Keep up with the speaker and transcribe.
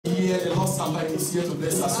here, the Lord somebody is here to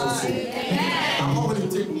bless us also. I'm not going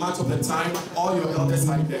to take much of the time. All your elders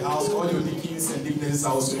are in the house, all your deacons and deaconesses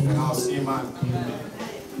are also in the house. Amen.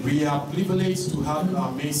 We are privileged to have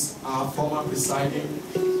our Miss, our former presiding,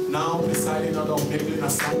 now presiding out of Maryland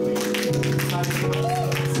Assembly.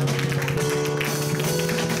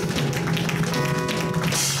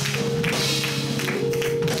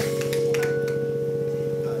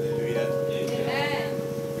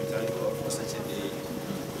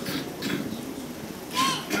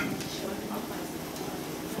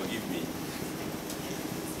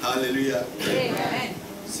 Hallelujah. Amen.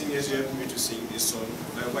 Singers, you helped me to sing this song.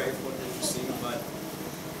 My wife wanted me to sing, but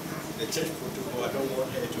the church protocol, I don't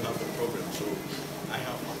want her to have a problem. So I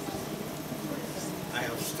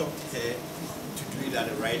have stopped her to do it at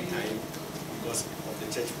the right time because of the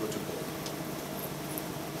church protocol.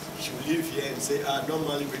 She will leave here and say,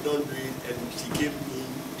 normally we don't do it, and she came in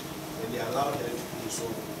and they allowed her to do so.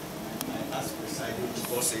 I asked Presiding to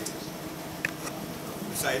pause it.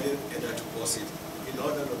 Presiding and to pause it, in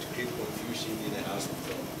order not to create confusion in the house of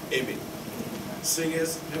God. Amen.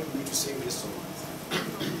 Singers, help me to sing this song.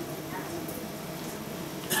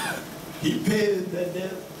 He paid the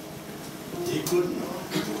debt he could not.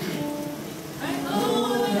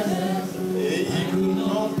 He could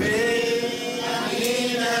not pay. I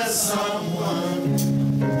needed someone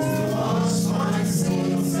to wash my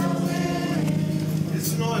sins away.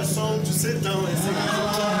 It's not a song to sit down and sing.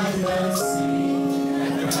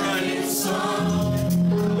 And a brand new song.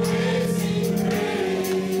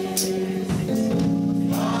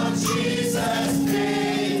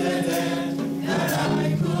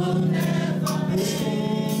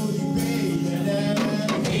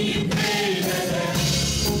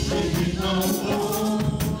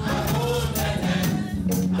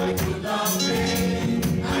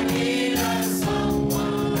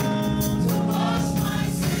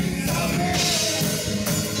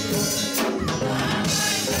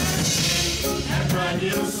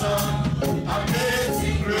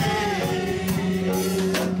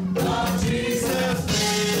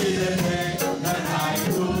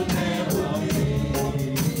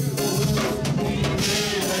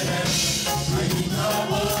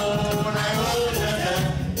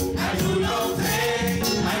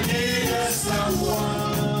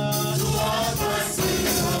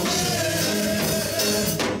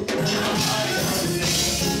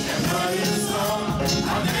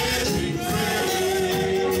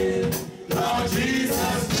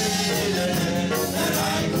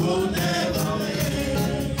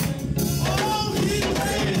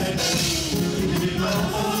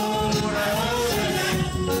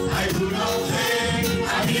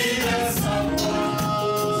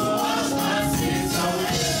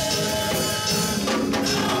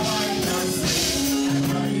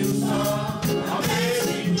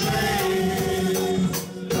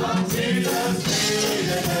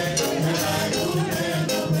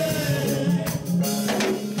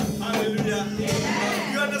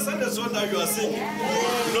 You are singing.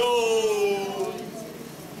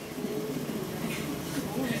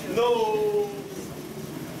 No.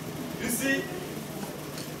 You see,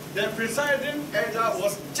 the presiding elder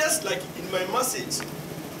was just like in my message.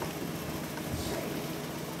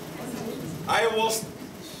 I was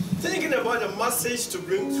thinking about the message to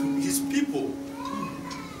bring to his people.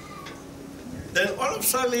 Then all of a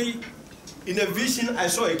sudden, in a vision, I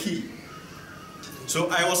saw a key. So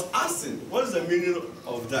I was asking, what is the meaning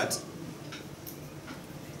of that?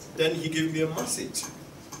 Then he gave me a message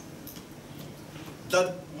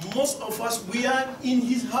that most of us, we are in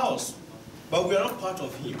his house, but we are not part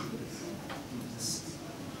of him.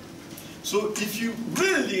 So if you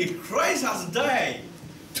really, Christ has died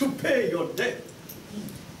to pay your debt,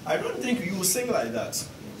 I don't think you will sing like that.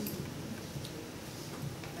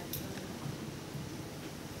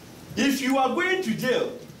 If you are going to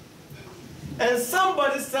jail and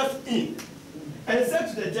somebody steps in and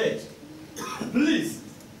said to the judge, please,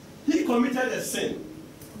 he committed a sin,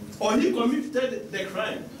 or he committed the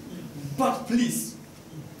crime, but please,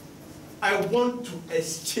 I want to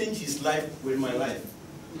exchange his life with my life.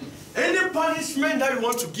 Any punishment that you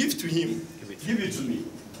want to give to him, give it to me.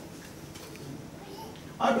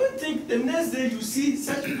 I don't think the next day you see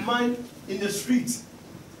such a man in the street,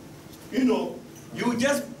 you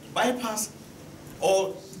just bypass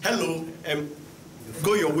or hello and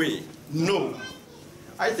go your way. No.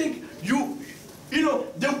 I think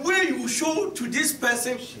the way you show to this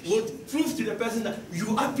person would prove to the person that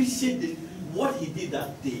you appreciate what he did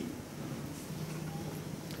that day.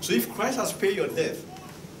 So if Christ has paid your debt,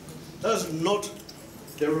 that's not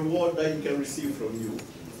the reward that he can receive from you.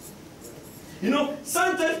 You know,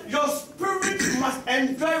 sometimes your spirit must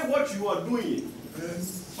enjoy what you are doing.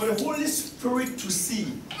 For the Holy Spirit to see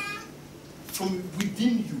from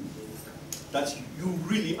within you that you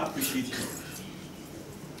really appreciate Him.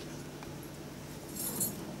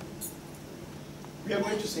 We are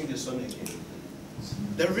going to sing this song again.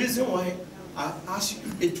 The reason why I asked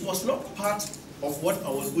you, it was not part of what I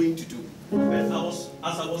was going to do. But as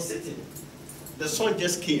I was sitting, the song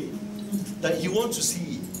just came that you want to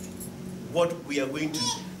see what we are going to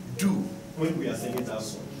do when we are singing that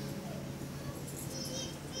song.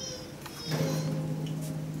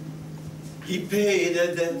 He paid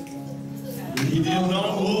the debt. He did not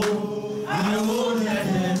owe. I owed the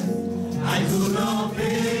debt. I could not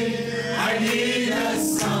pay. I needed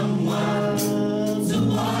someone to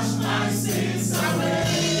wash my sins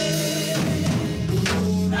away.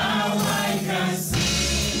 Now I can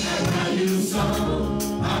sing a brand new song,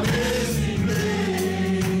 Amazing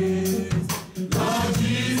Grace. Lord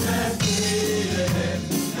Jesus paid the debt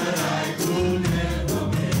that I could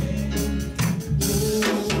never pay. He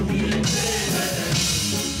paid the debt.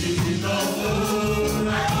 He did not owe. I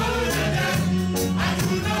owed the debt. I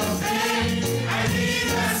could not pay. I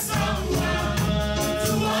needed someone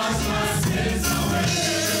to wash my sins away. Now I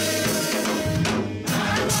can sing a brand new song, Amazing Grace. Lord Jesus paid the debt that I could never pay. He paid the debt. He did not owe. I owed the debt. I could not pay. I needed someone to wash my sins away.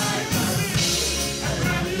 Now I can sing a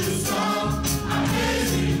brand new song,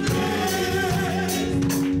 Amazing Grace.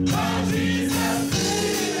 Lord Jesus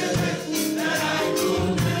paid the debt that I could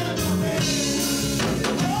never pay.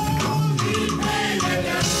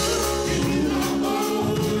 He did not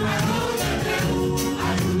owe. I owed the debt. I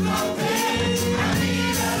could not pay. I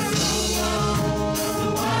needed someone to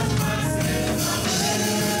wash my sins away.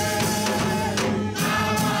 Now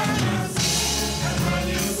I can sing a brand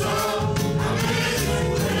new song, Amazing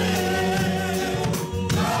Grace.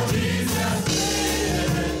 Lord Jesus paid the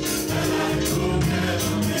debt that I could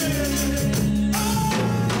never pay.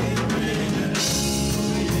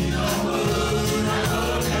 He did not owe. I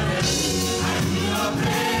owed the debt. I could not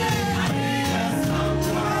pay. I needed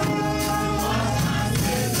someone to wash my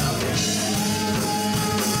sins away.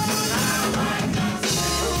 Now I can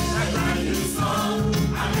sing a brand new song,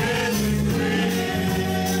 Amazing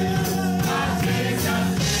Grace. Lord Jesus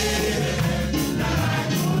paid the debt that I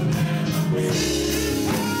could never pay.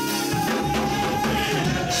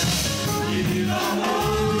 I did not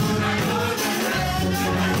owe. I owed the debt.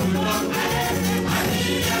 I could not pay. I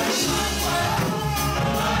needed someone to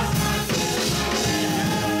wash my sins away.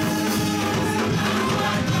 Now I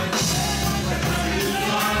can sing a brand new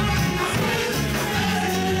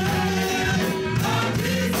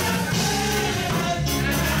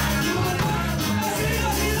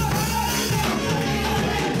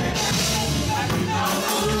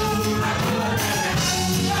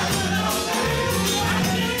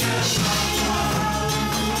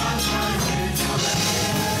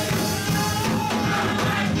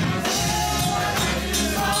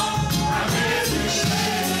song, Amazing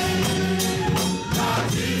Grace. Lord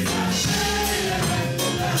Jesus paid the debt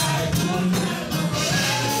that I could never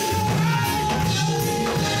pay.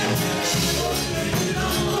 He did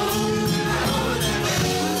not owe. I owed the debt.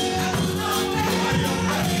 I could not pay.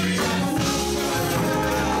 I needed someone to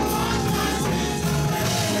wash my sins away.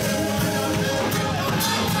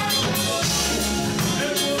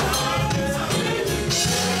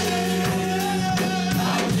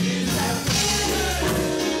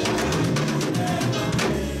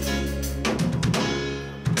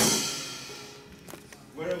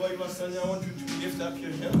 Wherever you are standing, I want you to lift up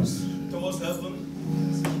your hands towards heaven.